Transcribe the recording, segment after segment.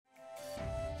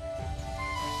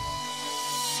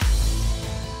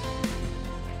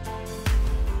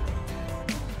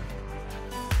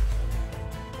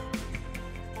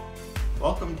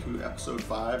to episode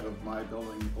 5 of my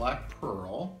building Black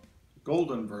Pearl,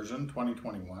 Golden version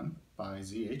 2021 by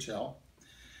ZHL.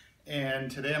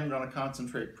 And today I'm going to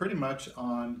concentrate pretty much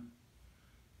on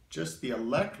just the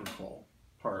electrical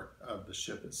part of the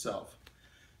ship itself.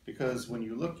 Because when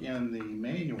you look in the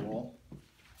manual,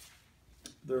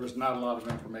 there's not a lot of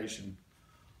information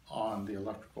on the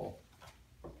electrical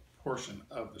portion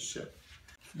of the ship.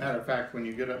 Matter of fact, when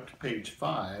you get up to page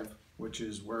 5, which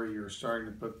is where you're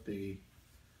starting to put the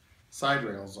side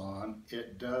rails on,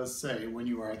 it does say when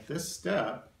you are at this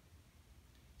step,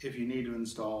 if you need to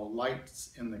install lights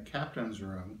in the captain's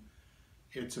room,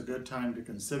 it's a good time to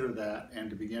consider that and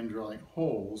to begin drilling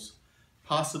holes,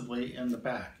 possibly in the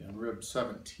back in rib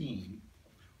 17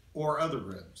 or other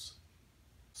ribs.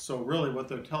 So really what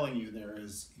they're telling you there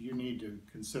is you need to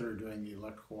consider doing the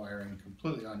electrical wiring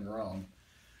completely on your own,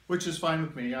 which is fine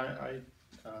with me. I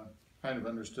kind of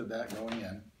understood that going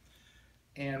in.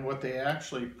 And what they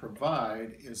actually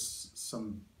provide is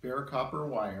some bare copper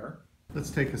wire. Let's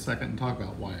take a second and talk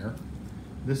about wire.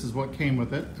 This is what came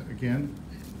with it. Again,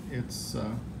 it's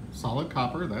solid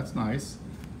copper, that's nice.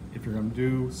 If you're going to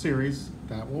do series,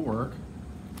 that will work.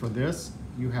 For this,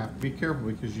 you have to be careful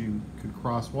because you could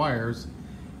cross wires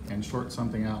and short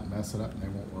something out and mess it up and they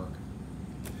won't work.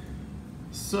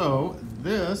 So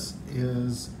this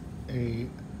is a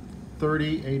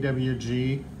 30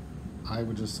 AWG, I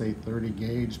would just say 30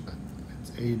 gauge, but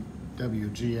it's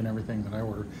AWG and everything that I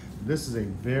ordered. This is a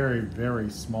very, very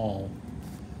small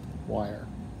wire.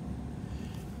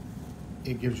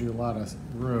 It gives you a lot of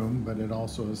room, but it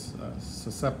also is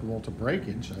susceptible to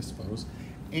breakage, I suppose.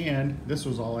 And this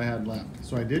was all I had left.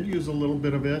 So I did use a little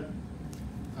bit of it,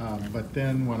 but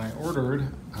then when I ordered,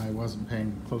 I wasn't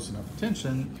paying close enough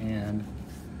attention, and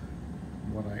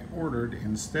what I ordered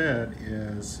instead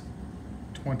is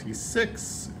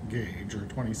 26 gauge or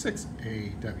 26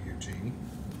 AWG.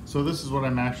 So this is what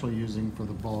I'm actually using for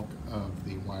the bulk of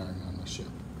the wiring on the ship.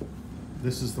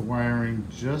 This is the wiring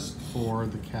just for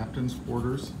the captain's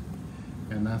quarters,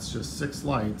 and that's just 6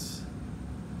 lights,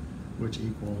 which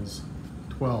equals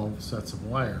 12 sets of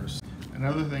wires.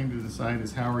 Another thing to decide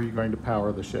is how are you going to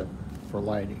power the ship for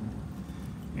lighting.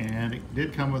 And it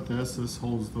did come with this. This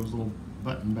holds those little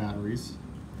button batteries.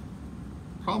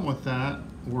 Problem with that,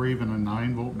 or even a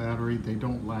 9-volt battery, they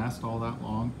don't last all that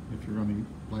long if you're going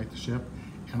to light the ship.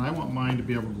 And I want mine to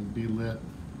be able to be lit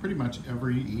pretty much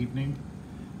every evening,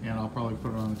 and I'll probably put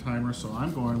it on a timer. So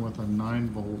I'm going with a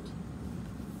 9-volt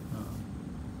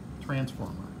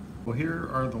transformer. Well, here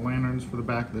are the lanterns for the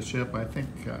back of the ship. I think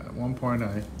at one point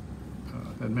I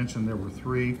had mentioned there were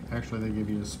 3. Actually, they give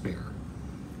you a spare.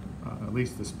 At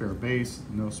least the spare base,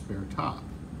 no spare top.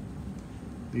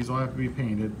 These all have to be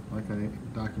painted, like I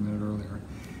documented earlier.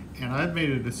 And I've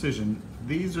made a decision.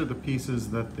 These are the pieces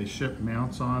that the ship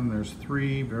mounts on. There's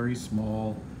 3 very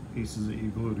small pieces that you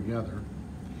glue together.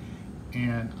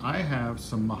 And I have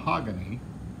some mahogany,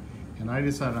 and I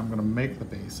decided I'm going to make the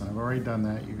base. I've already done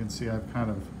that. You can see I've kind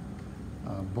of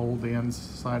bowled the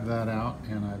inside of that out,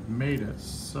 and I've made it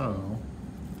so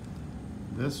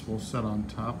this will sit on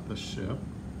top of the ship.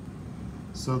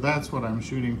 So that's what I'm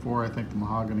shooting for. I think the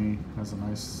mahogany has a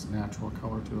nice natural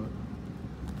color to it.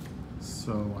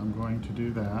 So I'm going to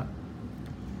do that.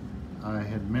 I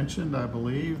had mentioned, I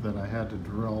believe, that I had to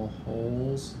drill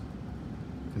holes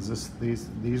because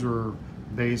these were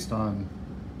based on,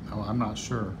 oh, I'm not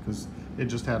sure, because it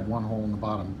just had 1 hole in the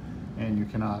bottom and you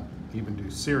cannot even do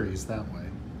series that way.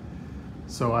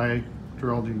 So I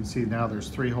drilled, you can see now there's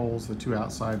 3 holes, the 2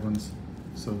 outside ones,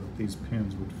 so that these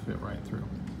pins would fit right through.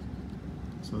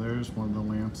 So there's one of the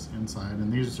lamps inside,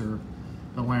 and these are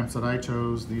the lamps that I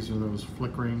chose. These are those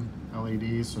flickering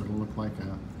LEDs, so it'll look like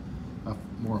a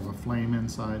more of a flame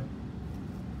inside.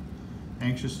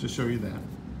 Anxious to show you that.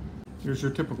 Here's your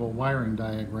typical wiring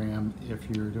diagram if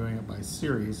you're doing it by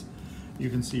series. You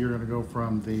can see you're going to go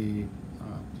from the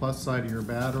plus side of your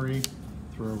battery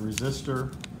through a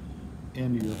resistor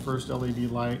into your first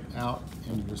LED light, out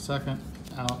into your second,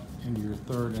 out into your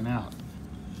third, and out.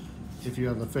 If you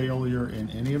have a failure in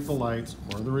any of the lights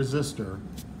or the resistor,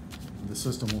 the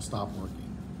system will stop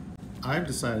working. I've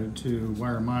decided to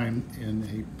wire mine in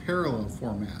a parallel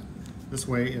format. This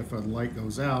way, if a light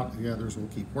goes out, the others will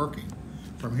keep working.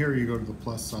 From here, you go to the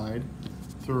plus side,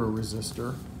 through a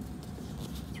resistor,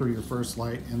 through your first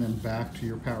light, and then back to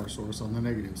your power source on the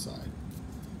negative side.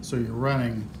 So you're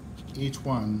running each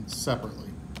one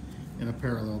separately in a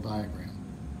parallel diagram.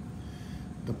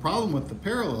 The problem with the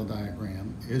parallel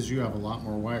diagram is you have a lot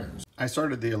more wires. I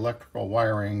started the electrical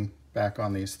wiring back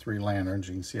on these 3 lanterns.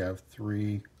 You can see I have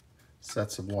 3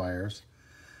 sets of wires.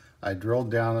 I drilled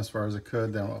down as far as I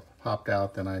could, then it popped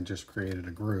out, then I just created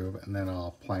a groove, and then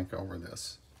I'll plank over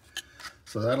this.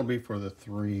 So that'll be for the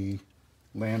 3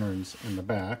 lanterns in the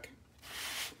back.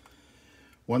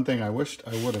 One thing I wished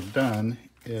I would have done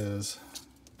is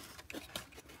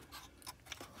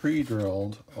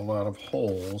pre-drilled a lot of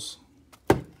holes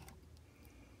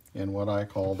in what I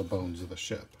call the bones of the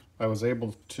ship. I was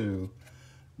able to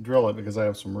drill it because I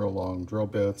have some real long drill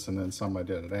bits, and then some I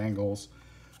did at angles,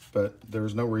 but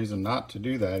there's no reason not to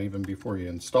do that even before you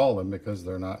install them because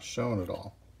they're not shown at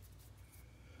all.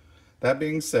 That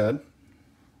being said,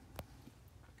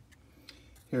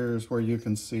 here's where you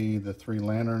can see the 3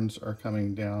 lanterns are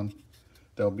coming down.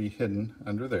 They'll be hidden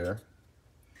under there.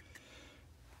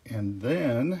 And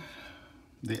then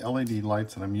the LED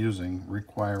lights that I'm using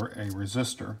require a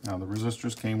resistor. Now the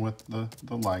resistors came with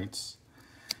the lights,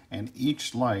 and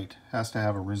each light has to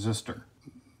have a resistor.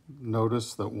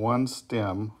 Notice that one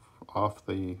stem off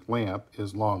the lamp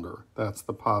is longer. That's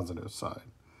the positive side.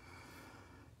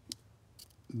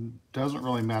 Doesn't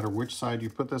really matter which side you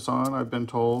put this on, I've been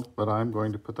told, but I'm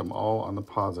going to put them all on the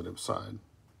positive side.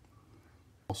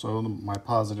 Also, my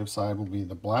positive side will be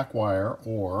the black wire,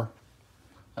 or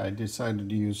I decided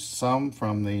to use some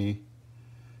from the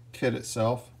kit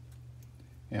itself,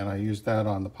 and I used that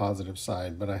on the positive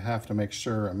side, but I have to make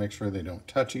sure they don't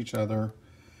touch each other.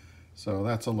 So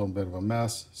that's a little bit of a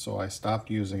mess, so I stopped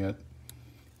using it.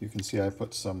 You can see I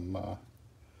put some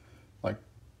like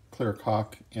clear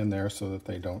caulk in there so that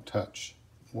they don't touch.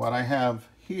 What I have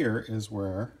here is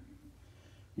where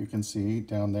you can see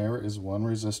down there is one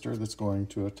resistor that's going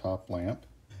to a top lamp,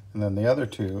 and then the other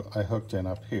 2 I hooked in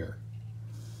up here.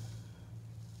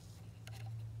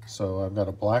 So I've got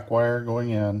a black wire going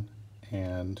in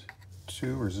and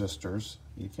 2 resistors.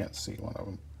 You can't see one of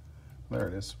them. There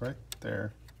it is, right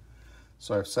there.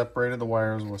 So I've separated the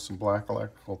wires with some black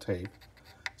electrical tape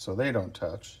so they don't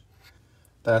touch.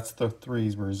 That's the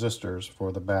 3 resistors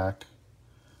for the back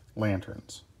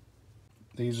lanterns.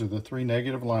 These are the 3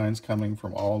 negative lines coming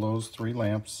from all those 3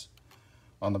 lamps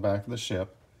on the back of the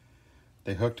ship.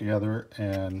 They hook together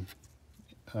and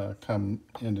come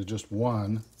into just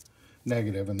one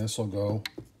negative, and this will go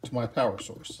to my power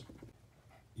source.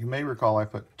 You may recall I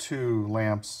put 2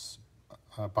 lamps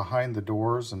behind the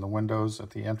doors and the windows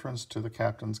at the entrance to the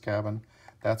captain's cabin.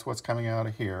 That's what's coming out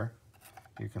of here.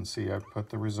 You can see I put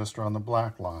the resistor on the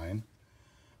black line.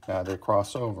 Now they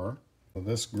cross over. So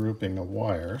this grouping of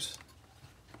wires,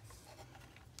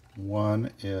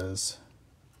 one is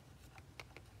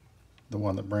the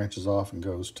one that branches off and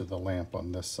goes to the lamp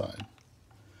on this side.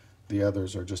 The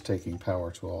others are just taking power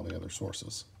to all the other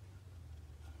sources.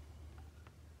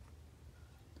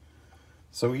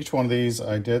 So each one of these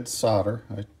I did solder.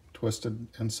 I twisted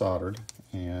and soldered,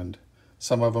 and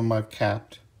some of them I've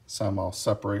capped, some I'll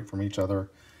separate from each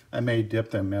other. I may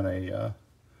dip them in a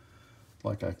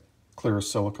like a clear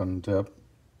silicone dip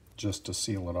just to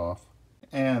seal it off.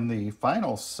 And the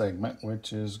final segment,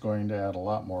 which is going to add a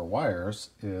lot more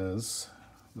wires, is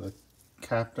the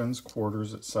captain's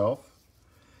quarters itself.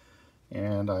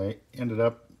 And I ended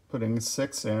up putting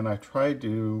 6 in. I tried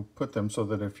to put them so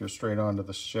that if you're straight onto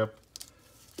the ship,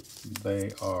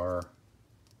 they are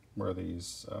where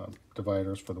these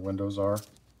dividers for the windows are.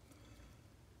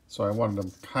 So I wanted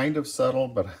them kind of subtle,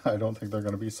 but I don't think they're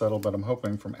going to be subtle, but I'm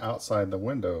hoping from outside the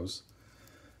windows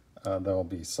they'll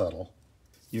be subtle.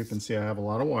 You can see I have a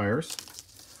lot of wires.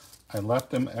 I left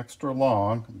them extra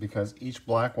long because each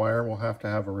black wire will have to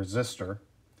have a resistor,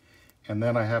 and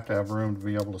then I have to have room to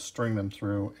be able to string them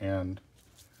through and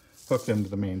hook them to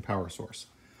the main power source.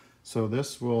 So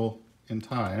this will, in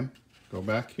time, go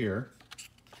back here,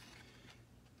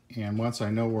 and once I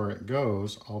know where it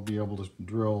goes, I'll be able to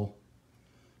drill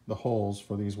the holes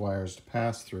for these wires to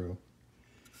pass through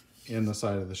in the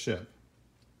side of the ship.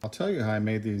 I'll tell you how I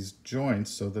made these joints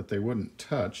so that they wouldn't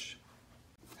touch.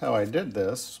 How I did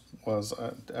this was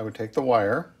I would take the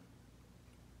wire,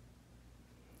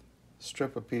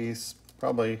 strip a piece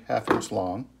probably 1/2 inch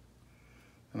long,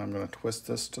 and I'm going to twist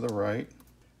this to the right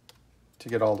to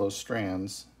get all those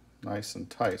strands nice and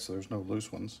tight so there's no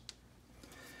loose ones.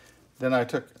 Then I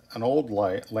took an old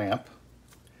lamp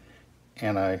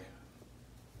and I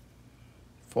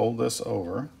fold this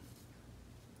over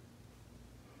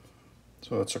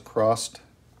so it's across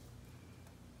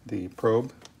the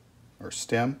probe or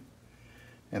stem,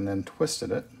 and then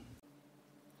twisted it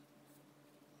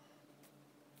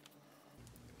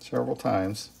several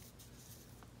times,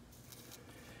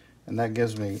 and that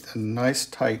gives me a nice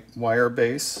tight wire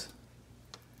base.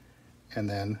 And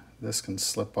then this can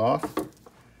slip off,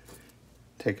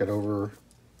 take it over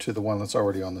to the one that's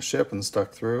already on the ship and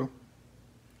stuck through,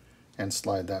 and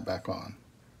slide that back on.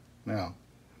 Now,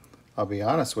 I'll be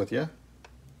honest with you,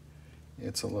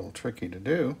 it's a little tricky to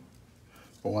do,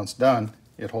 but once done,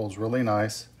 it holds really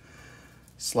nice.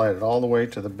 Slide it all the way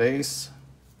to the base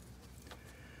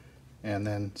and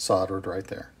then solder it right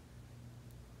there.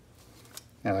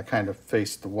 And I kind of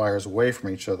faced the wires away from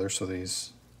each other so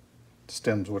these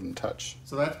stems wouldn't touch.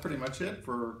 So that's pretty much it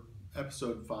for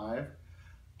episode 5.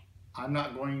 I'm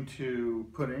not going to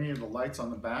put any of the lights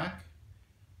on the back,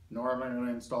 nor am I going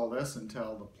to install this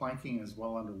until the planking is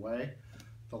well underway.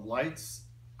 The lights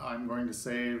I'm going to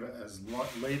save as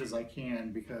late as I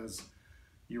can because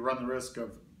you run the risk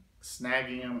of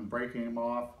snagging them and breaking them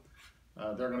off.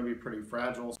 They're going to be pretty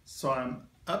fragile. So I'm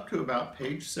up to about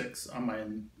page 6 on my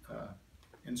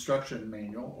instruction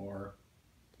manual, or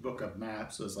book of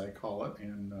maps as I call it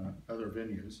in other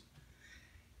venues.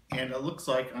 And it looks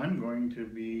like I'm going to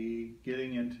be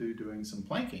getting into doing some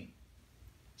planking.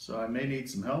 So I may need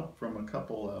some help from a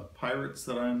couple of pirates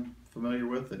that I'm familiar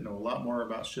with that know a lot more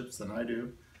about ships than I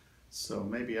do. So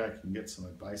maybe I can get some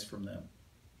advice from them.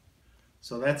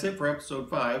 So that's it for episode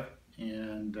 5,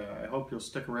 and I hope you'll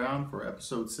stick around for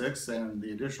episode 6 and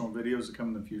the additional videos that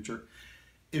come in the future.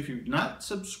 If you've not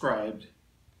subscribed,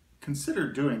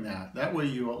 consider doing that. That way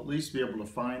you'll at least be able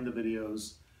to find the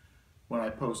videos when I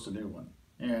post a new one.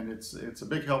 And it's a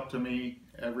big help to me.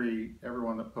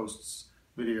 Everyone that posts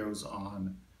videos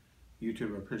on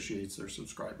YouTube appreciates their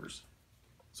subscribers.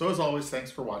 So as always, thanks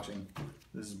for watching.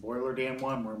 This is Boiler Dan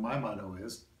 1, where my motto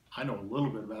is, I know a little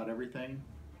bit about everything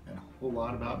and a whole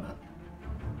lot about nothing.